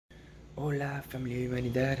Hola Familia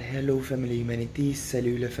Humanidad, hello Familia Humanité,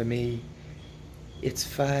 salut la famille. It's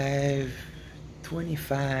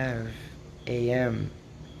 5:25 a.m.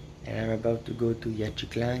 and I'm about to go to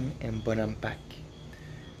YAXCHILAN and Bonampak.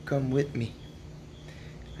 Come with me.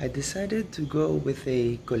 I decided to go with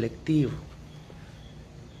a collectivo,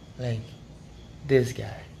 like this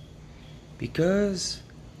guy, because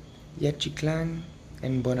YAXCHILAN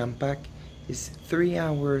and Bonampak is 3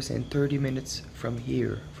 hours and 30 minutes from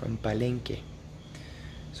here, from PALENQUE.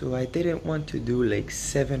 So I didn't want to do like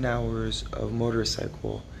 7 hours of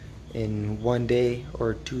motorcycle in 1 day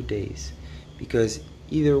or 2 days, because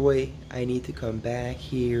either way I need to come back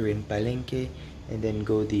here in PALENQUE and then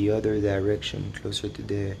go the other direction closer to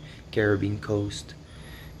the Caribbean coast,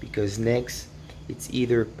 because next it's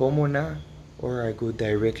either Pomona or I go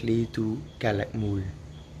directly to Calakmul.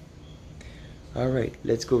 Alright,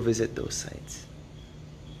 let's go visit those sites.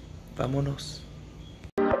 Vámonos.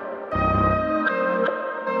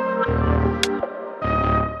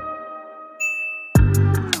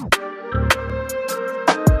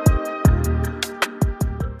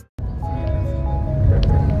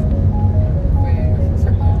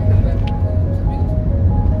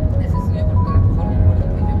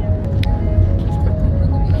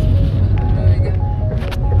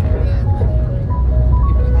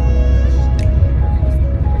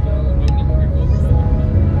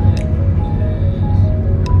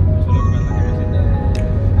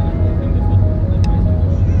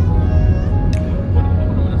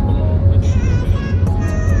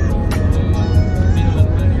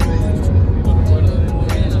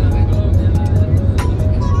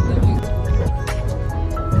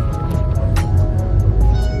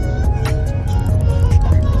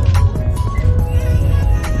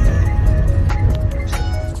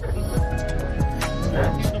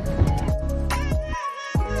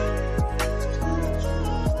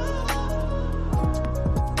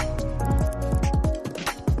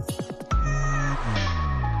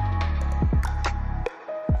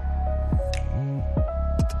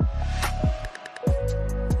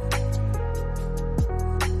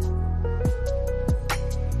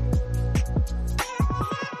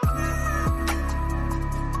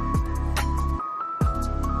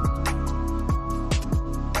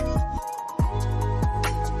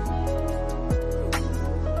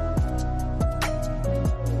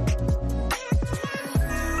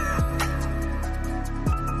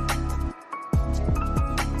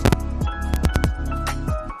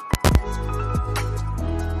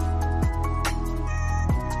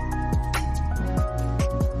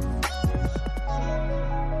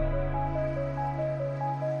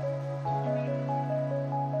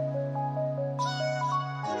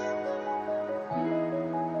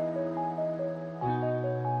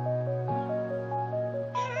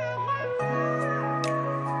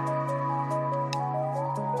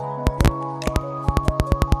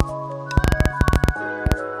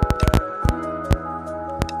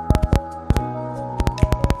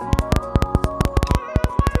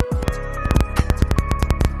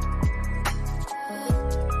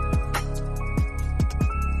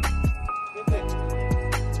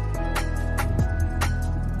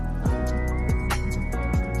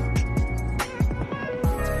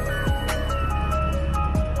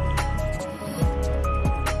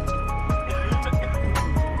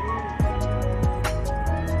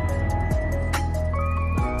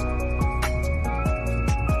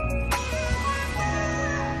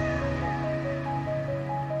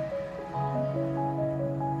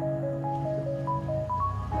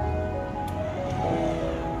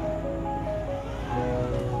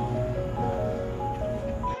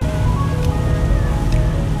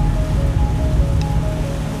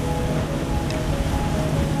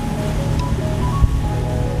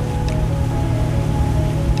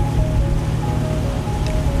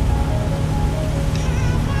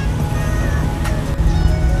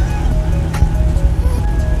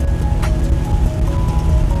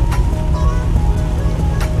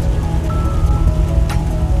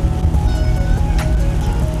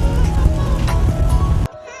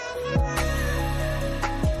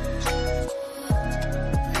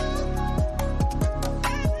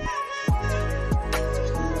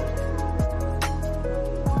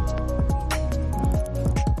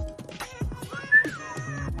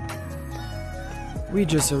 We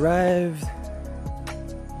just arrived.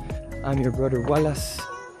 I'm your brother Wallace,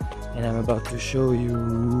 and I'm about to show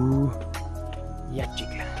you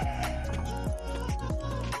YAXCHILAN.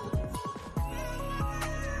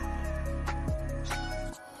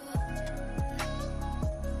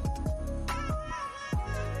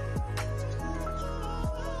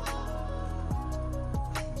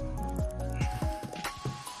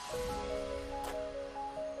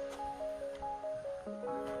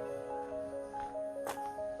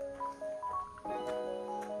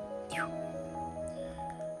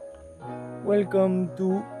 Welcome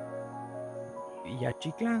to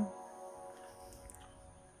YAXCHILAN.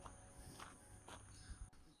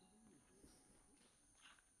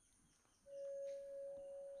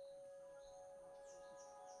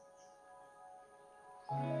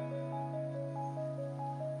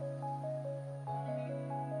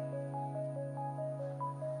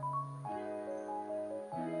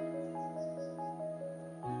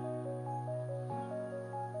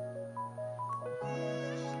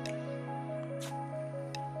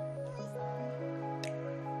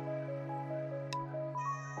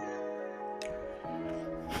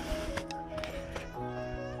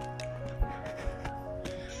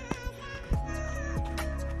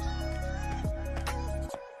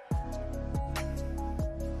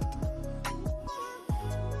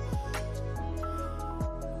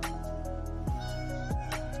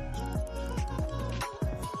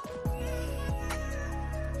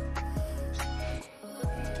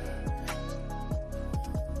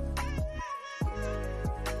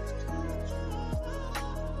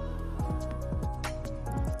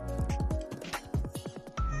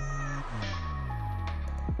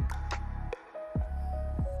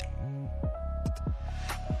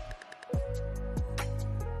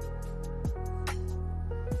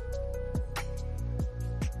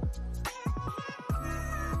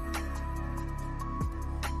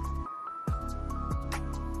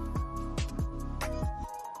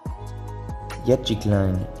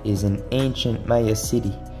 YAXCHILAN is an ancient Maya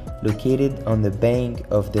city located on the bank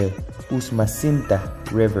of the Usumacinta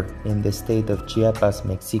River in the state of Chiapas,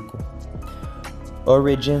 Mexico.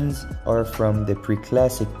 Origins are from the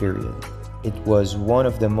pre-classic period. It was one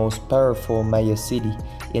of the most powerful Maya cities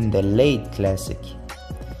in the late classic,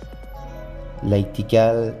 like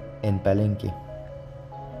Tikal and Palenque,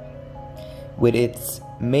 with its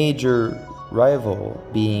major rival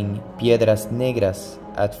being Piedras Negras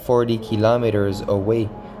at 40 kilometers away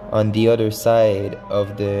on the other side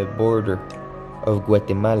of the border of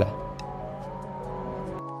Guatemala.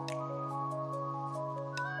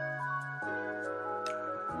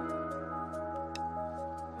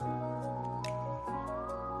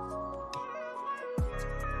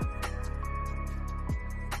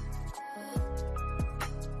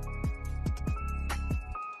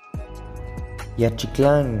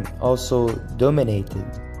 YAXCHILAN also dominated,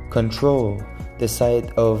 controlled the site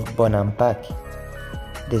of Bonampak.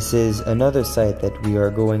 This is another site that we are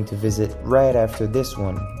going to visit right after this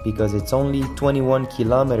one because it's only 21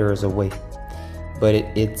 kilometers away, but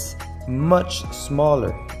it's much smaller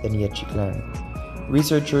than YAXCHILAN.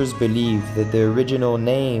 Researchers believe that the original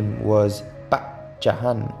name was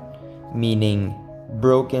Chahan, meaning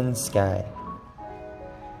broken sky.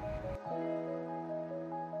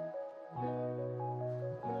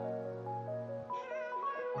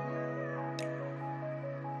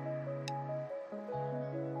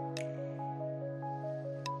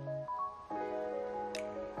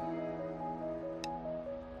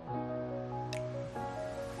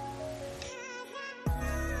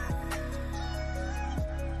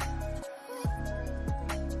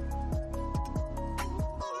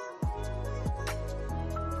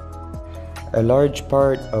 A large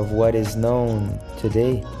part of what is known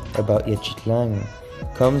today about YAXCHILAN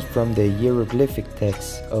comes from the hieroglyphic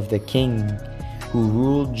texts of the king who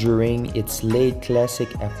ruled during its late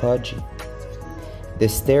classic apogee. The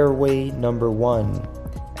stairway number 1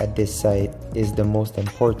 at this site is the most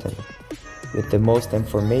important, with the most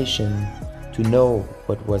information to know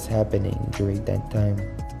what was happening during that time.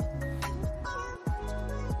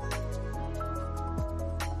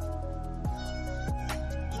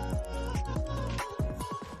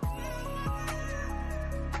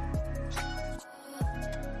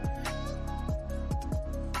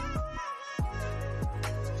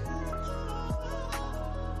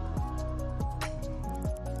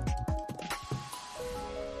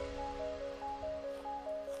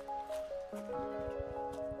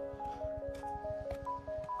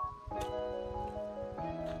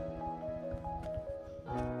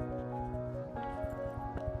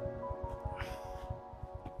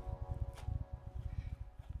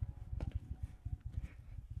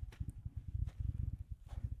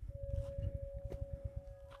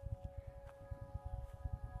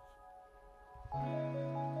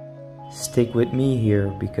 Stick with me here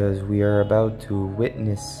because we are about to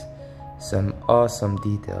witness some awesome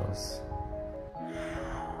details.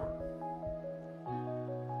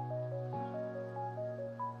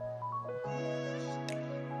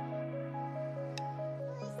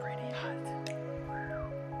 Pretty hot.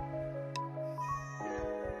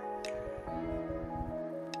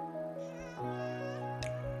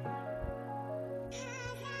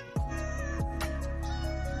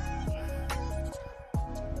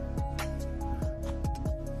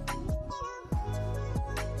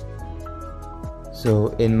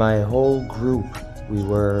 So in my whole group, we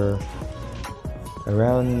were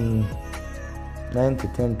around 9 to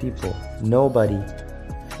 10 people. Nobody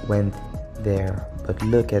went there, but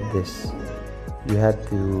look at this. You had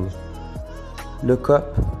to look up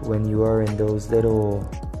when you are in those little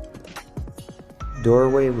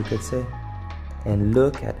doorway, we could say, and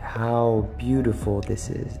look at how beautiful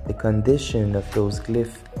this is. The condition of those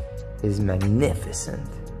glyphs is magnificent.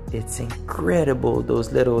 It's incredible,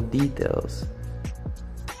 those little details.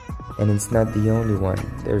 And it's not the only one,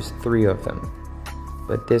 there's 3 of them.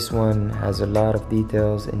 But this one has a lot of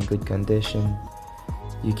details in good condition.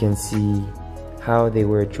 You can see how they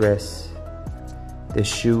were dressed, the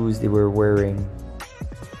shoes they were wearing.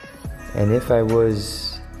 And if I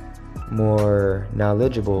was more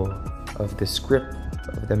knowledgeable of the script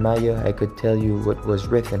of the Maya, I could tell you what was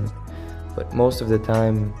written. But most of the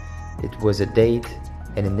time, it was a date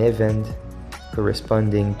and an event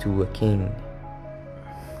corresponding to a king.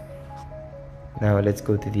 Now let's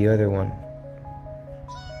go to the other one.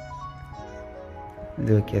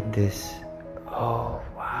 Look at this. Oh,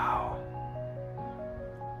 wow.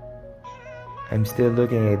 I'm still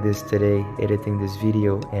looking at this today, editing this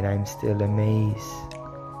video, and I'm still amazed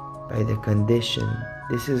by the condition.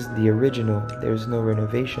 This is the original. There's no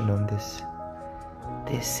renovation on this.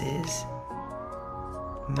 This is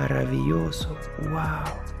maravilloso.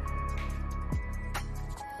 Wow.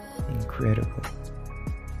 Incredible.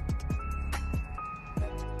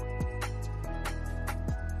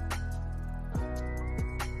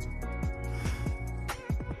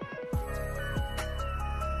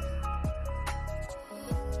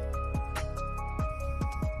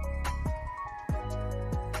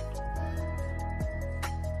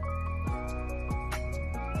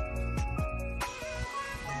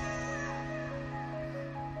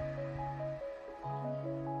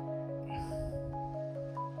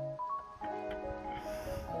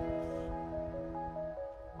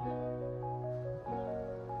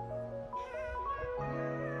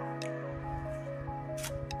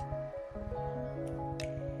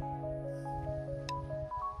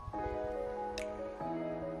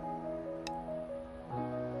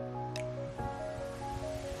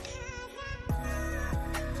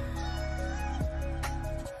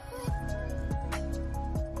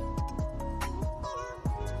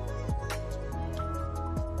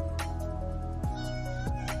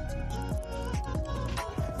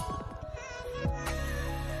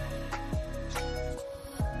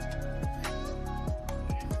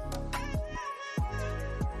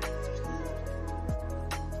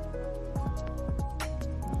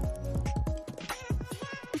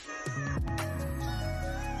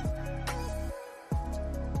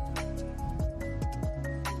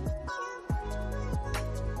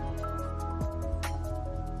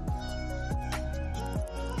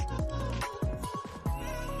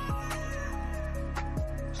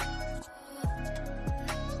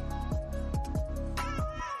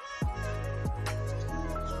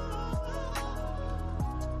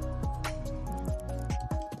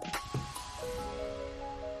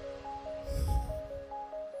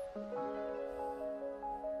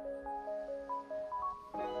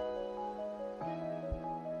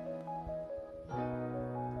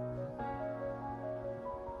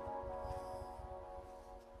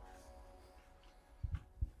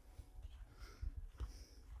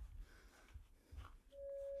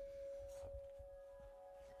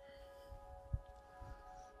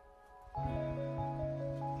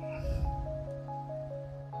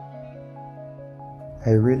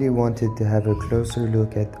 I really wanted to have a closer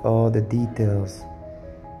look at all the details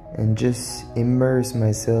and just immerse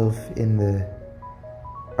myself in the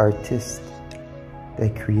artist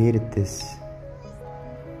that created this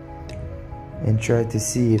and try to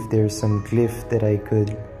see if there's some glyph that I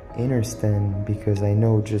could understand, because I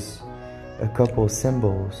know just a couple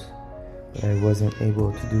symbols, but I wasn't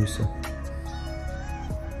able to do so.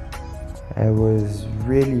 I was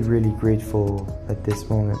really grateful at this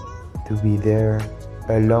moment to be there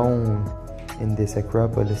alone in this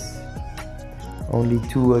Acropolis. Only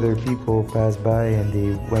 2 other people passed by and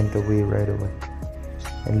they went away right away.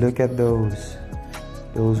 And look at those.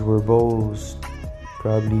 Those were bowls,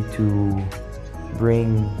 probably to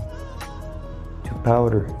bring to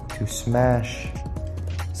powder, to smash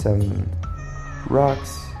some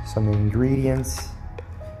rocks, some ingredients,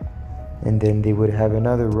 and then they would have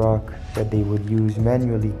another rock that they would use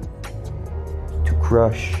manually to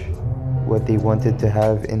crush what they wanted to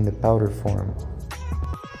have in the powder form.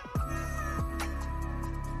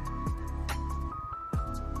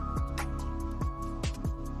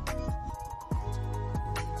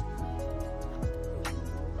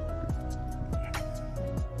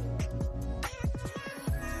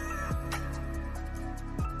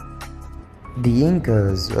 The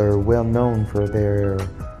Incas are well known for their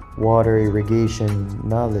water irrigation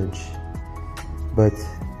knowledge, but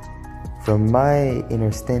from my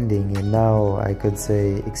understanding and now I could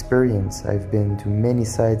say experience, I've been to many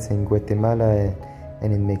sites in Guatemala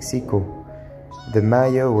and in Mexico. The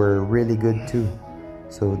Maya were really good too.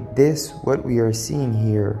 So this, what we are seeing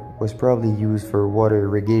here, was probably used for water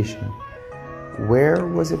irrigation. Where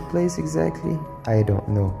was it placed exactly? I don't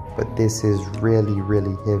know, but this is really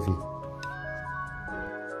heavy.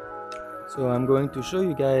 So I'm going to show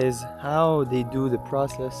you guys how they do the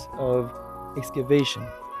process of excavation.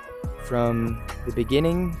 From the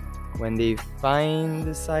beginning, when they find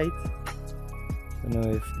the site, I don't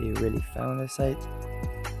know if they really found the site,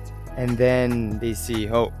 and then they see,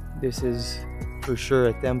 oh, this is for sure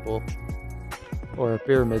a temple or a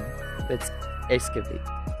pyramid. Let's excavate.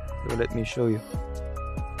 So let me show you.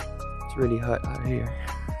 It's really hot out here.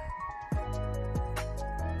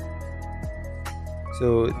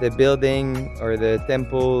 So the building or the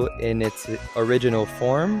temple in its original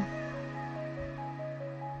form,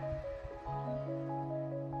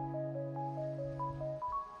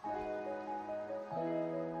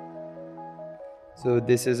 so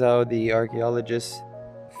this is how the archaeologists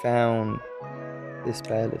found this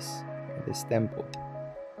palace, this temple.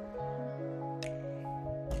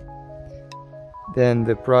 Then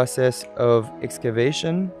the process of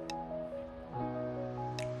excavation.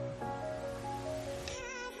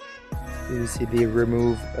 You see they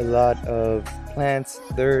remove a lot of plants,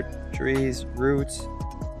 dirt, trees, roots.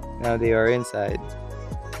 Now they are inside.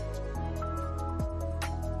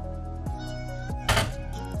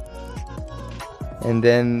 And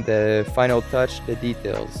then the final touch, the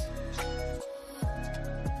details.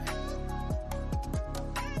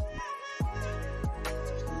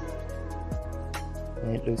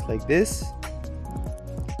 And it looks like this.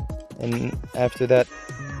 And after that,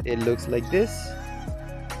 it looks like this.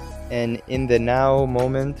 And in the now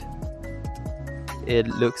moment, it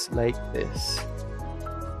looks like this.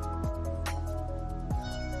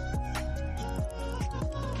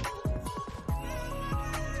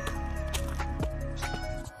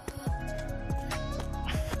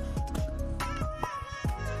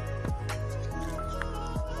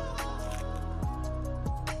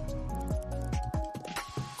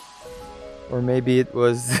 Or maybe it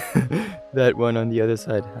was that one on the other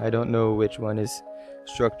side. I don't know which one is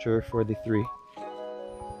structure for the three.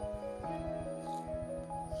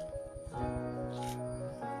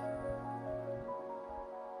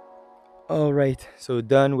 Alright, so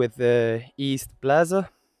done with the East Plaza.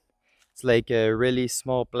 It's like a really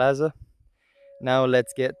small plaza. Now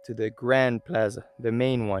let's get to the Grand Plaza, the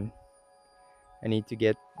main one. I need to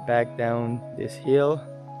get back down this hill,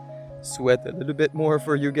 sweat a little bit more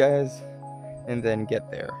for you guys, and then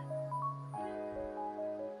get there.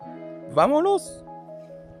 Vámonos!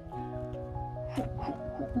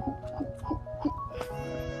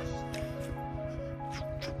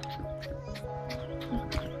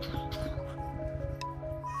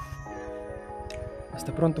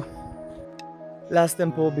 Hasta pronto. Last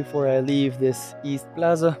temple before I leave this East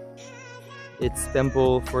Plaza. It's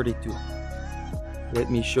Temple 42. Let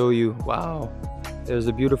me show you. Wow, there's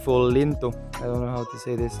a beautiful linto. I don't know how to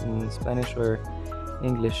say this in Spanish or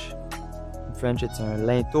English. In French it's un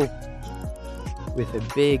linteau, with a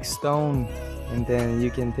big stone, and then you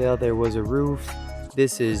can tell there was a roof.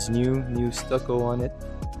 This is new stucco on it.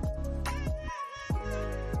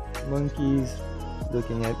 Monkeys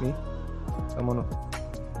looking at me. Vámonos.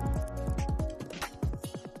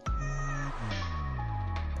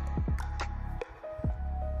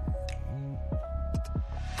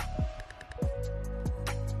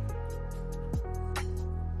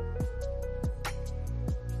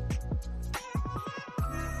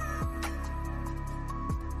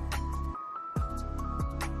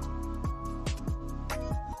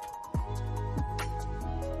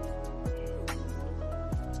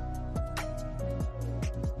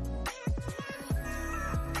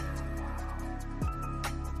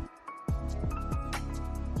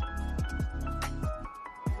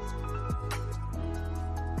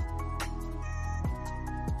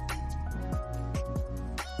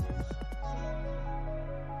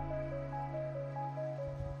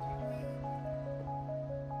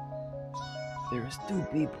 There was 2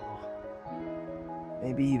 people,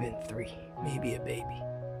 maybe even 3, maybe a baby.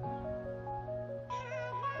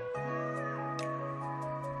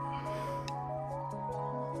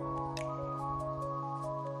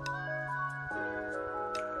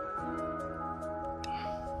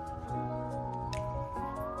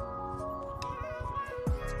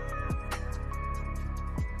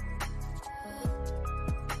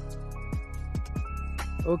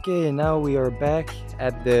 Okay, now we are back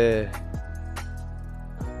at the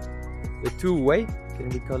two-way. Can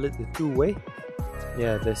we call it the two-way?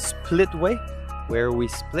 Yeah, the split way, where we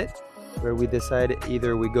split, where we decide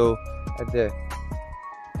either we go at the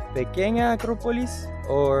Pequeña Acropolis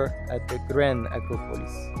or at the Gran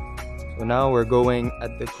Acropolis. So now we're going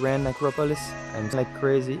at the Gran Acropolis. I'm like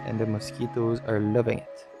crazy and the mosquitoes are loving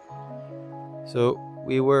it. So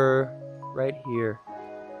we were right here.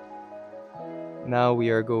 Now we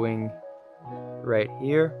are going right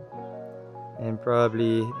here, and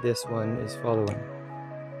probably this one is following.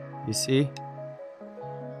 You see?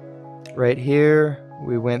 Right here,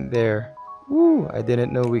 we went there. Woo! I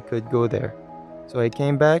didn't know we could go there. So I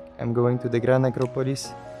came back. I'm going to the Gran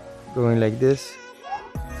Acropolis, going like this.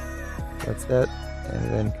 That's that, and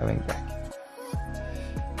then coming back.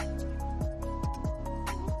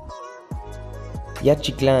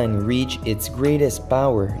 YAXCHILAN reached its greatest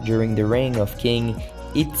power during the reign of King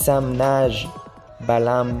Itzamnaj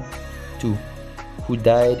Balam II, who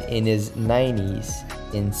died in his 90s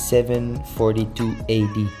in 742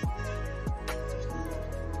 AD.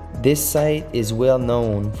 This site is well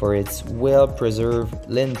known for its well-preserved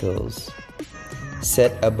lintels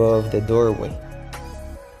set above the doorway.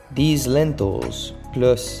 These lintels,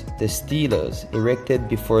 plus the stelas erected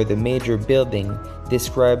before the major building,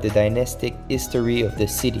 describe the dynastic history of the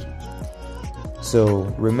city. So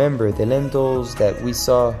remember the lintels that we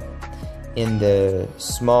saw in the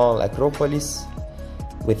small Acropolis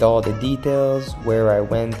with all the details where I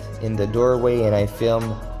went in the doorway and I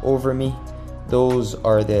filmed over me. Those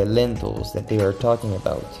are the lintels that they are talking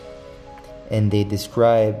about, and they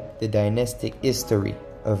describe the dynastic history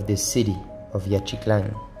of the city of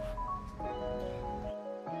YAXCHILAN.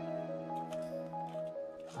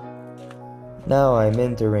 Now I'm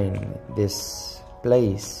entering this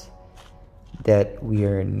place that we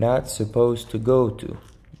are not supposed to go to,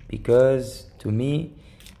 because to me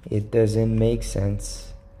it doesn't make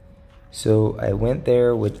sense. So I went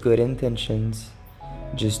there with good intentions,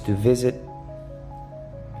 just to visit.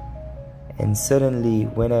 And suddenly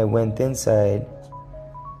when I went inside,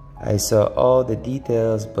 I saw all the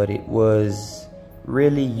details, but it was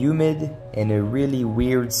really humid and a really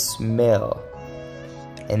weird smell.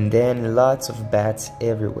 And then lots of bats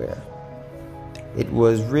everywhere. It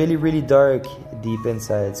was really dark deep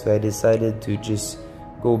inside, so I decided to just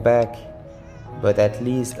go back. But at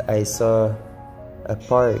least I saw a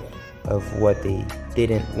part of what they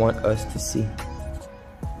didn't want us to see.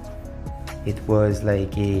 It was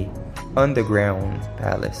like a underground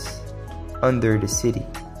palace under the city.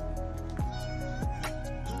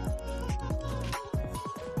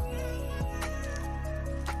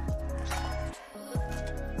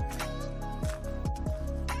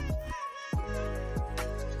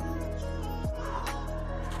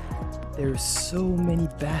 There's so many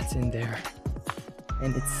bats in there,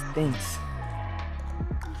 and it stinks.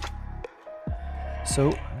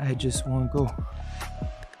 So I just won't go.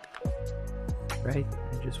 Right?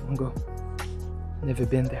 I just won't go. Never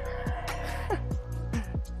been there.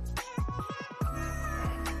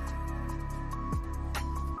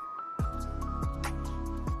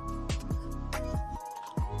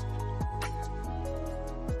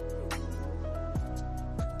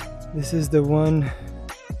 This is the one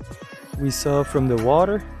we saw from the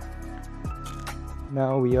water.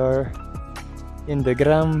 Now we are in the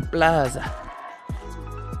Gran Plaza.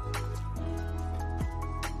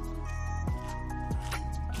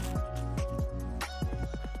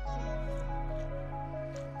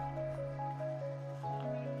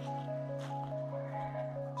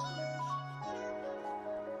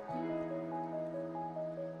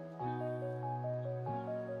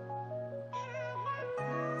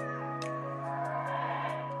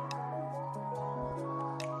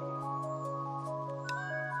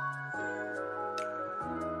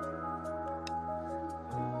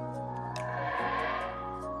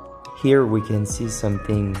 Here we can see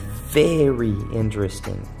something very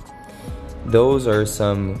interesting. Those are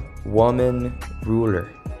some woman ruler.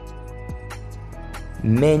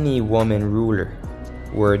 Many woman ruler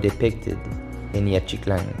were depicted in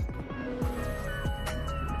YAXCHILAN.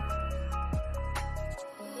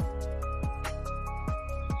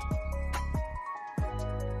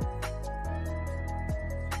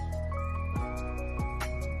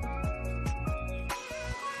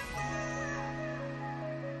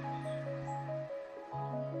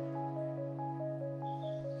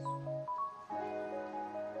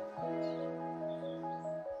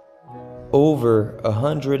 Over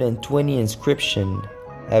 120 inscriptions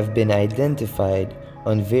have been identified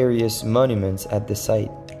on various monuments at the site.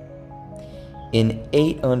 In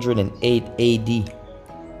 808 AD,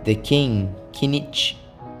 the king Kinich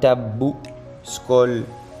Taboo Skull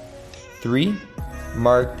 3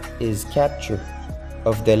 marked his capture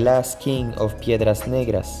of the last king of Piedras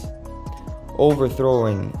Negras,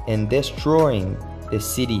 overthrowing and destroying the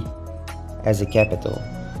city as a capital.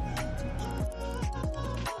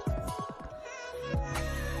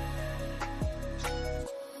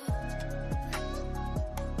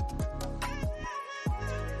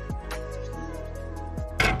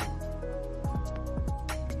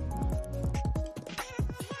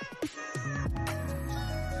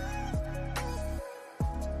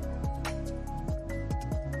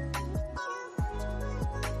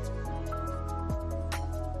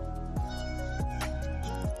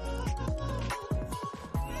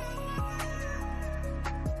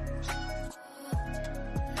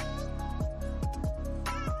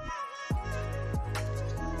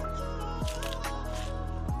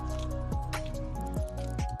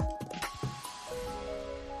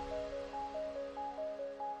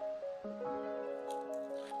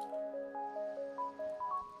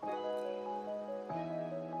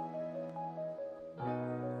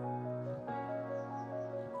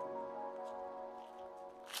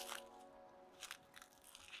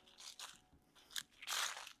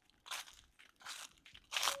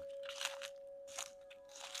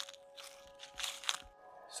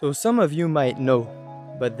 So some of you might know,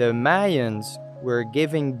 but the Mayans were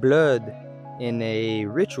giving blood in a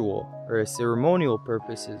ritual or ceremonial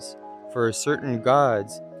purposes for certain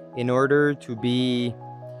gods in order to be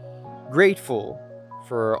grateful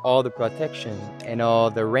for all the protection and all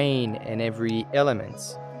the rain and every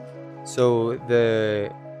elements. So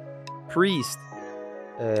the priest,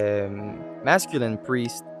 masculine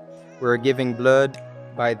priest, were giving blood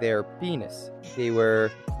by their penis. They were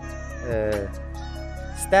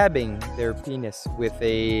stabbing their penis with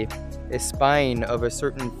a spine of a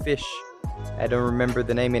certain fish. I don't remember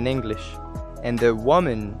the name in English. And the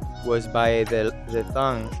woman was by the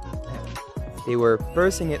tongue. They were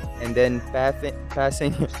pursing it and then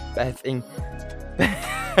passing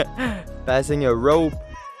a rope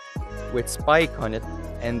with spike on it,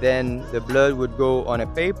 and then the blood would go on a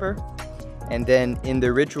paper, and then in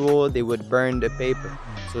the ritual they would burn the paper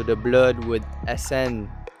so the blood would ascend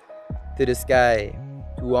to the sky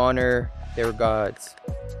to honor their gods.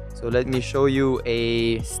 So let me show you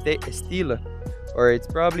a stele, or it's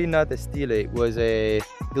probably not a stele, it was a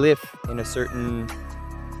glyph in a certain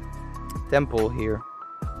temple here.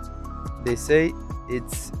 They say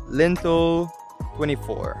it's lintel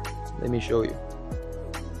 24. Let me show you.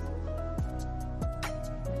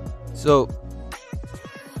 So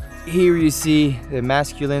here you see the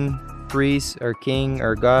masculine priest or king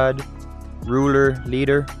or god, ruler,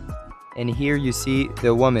 leader, and here you see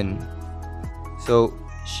the woman. So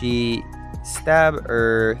she stabbed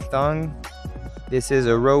her tongue. This is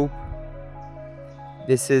a rope.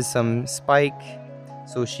 This is some spike.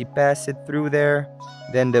 So she passed it through there.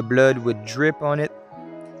 Then the blood would drip on it,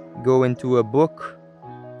 go into a book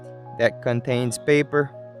that contains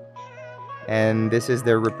paper. And this is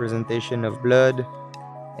their representation of blood.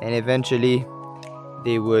 And eventually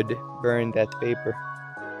they would burn that paper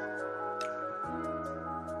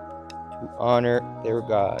to honor their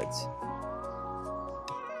gods.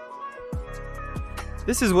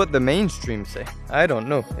 This is what the mainstream say. I don't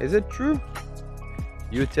know. Is it true?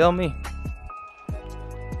 You tell me.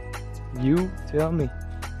 You tell me.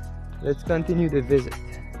 Let's continue the visit.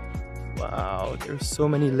 Wow, there's so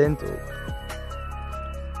many lentils.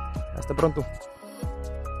 Hasta pronto.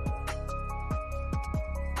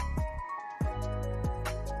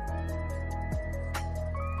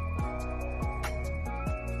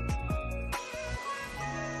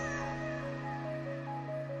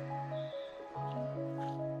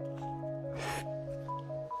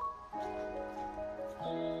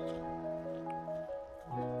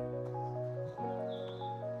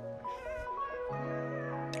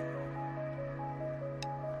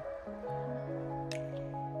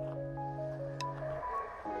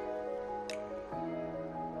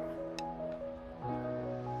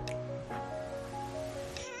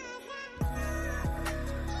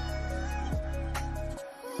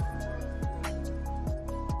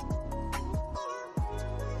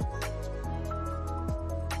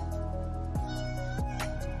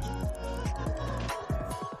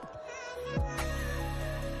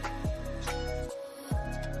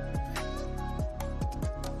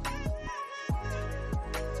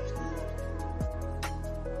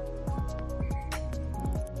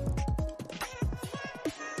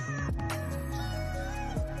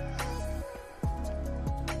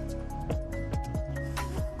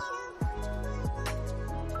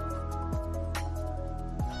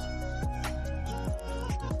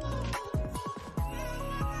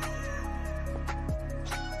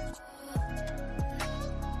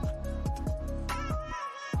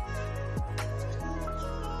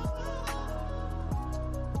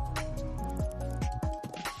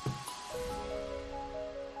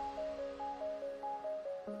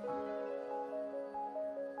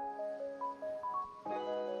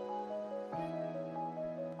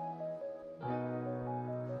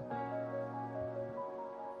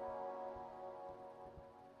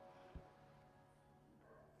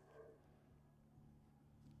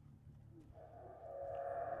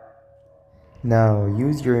 Now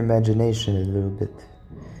use your imagination a little bit.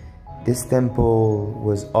 This temple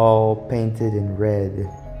was all painted in red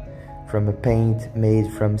from a paint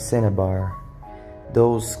made from cinnabar.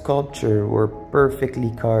 Those sculptures were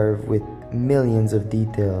perfectly carved with millions of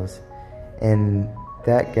details, and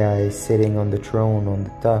that guy sitting on the throne on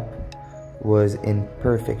the top was in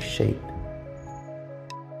perfect shape.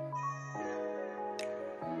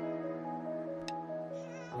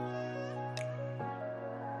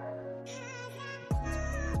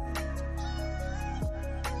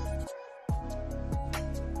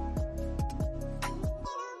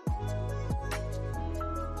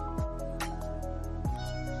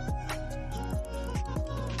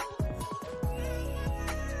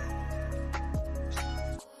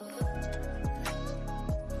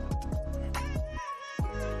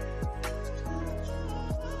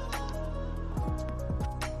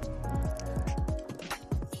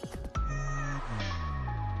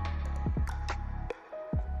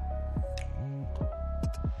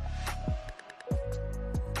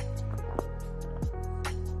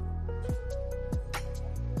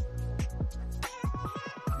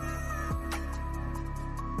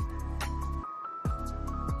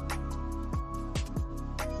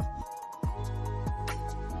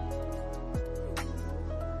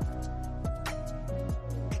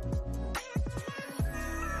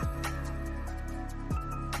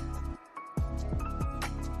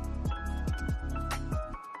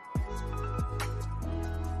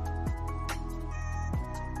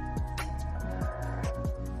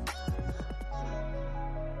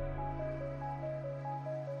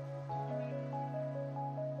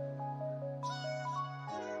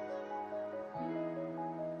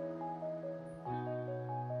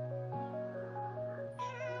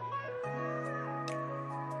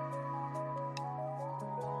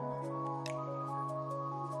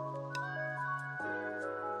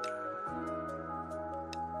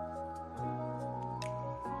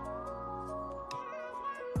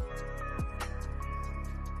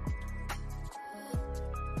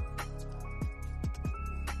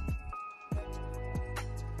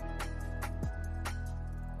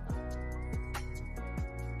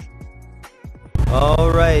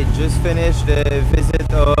 Alright, just finished the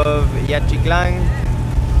visit of YAXCHILAN.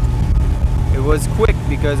 It was quick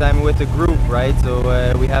because I'm with a group, right? So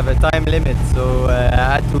we have a time limit, so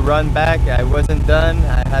I had to run back. I wasn't done,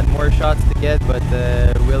 I had more shots to get, but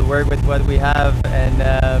we'll work with what we have. And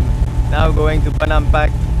now going to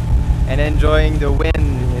Bonampak and enjoying the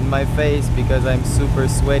wind in my face because I'm super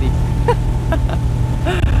sweaty.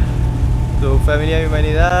 So, Familia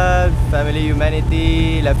Humanidad, Family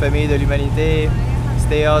Humanity, La Famille de l'Humanité.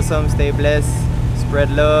 Stay awesome, stay blessed, spread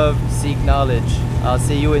love, seek knowledge. I'll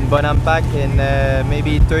see you in Bonampak in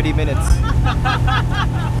maybe 30 minutes.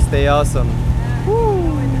 Stay awesome.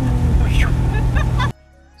 Woo.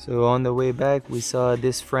 So on the way back, we saw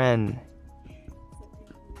this friend.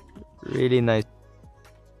 Really nice.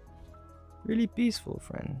 Really peaceful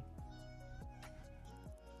friend.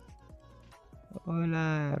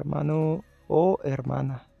 Hola, hermano o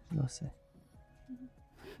hermana. No sé.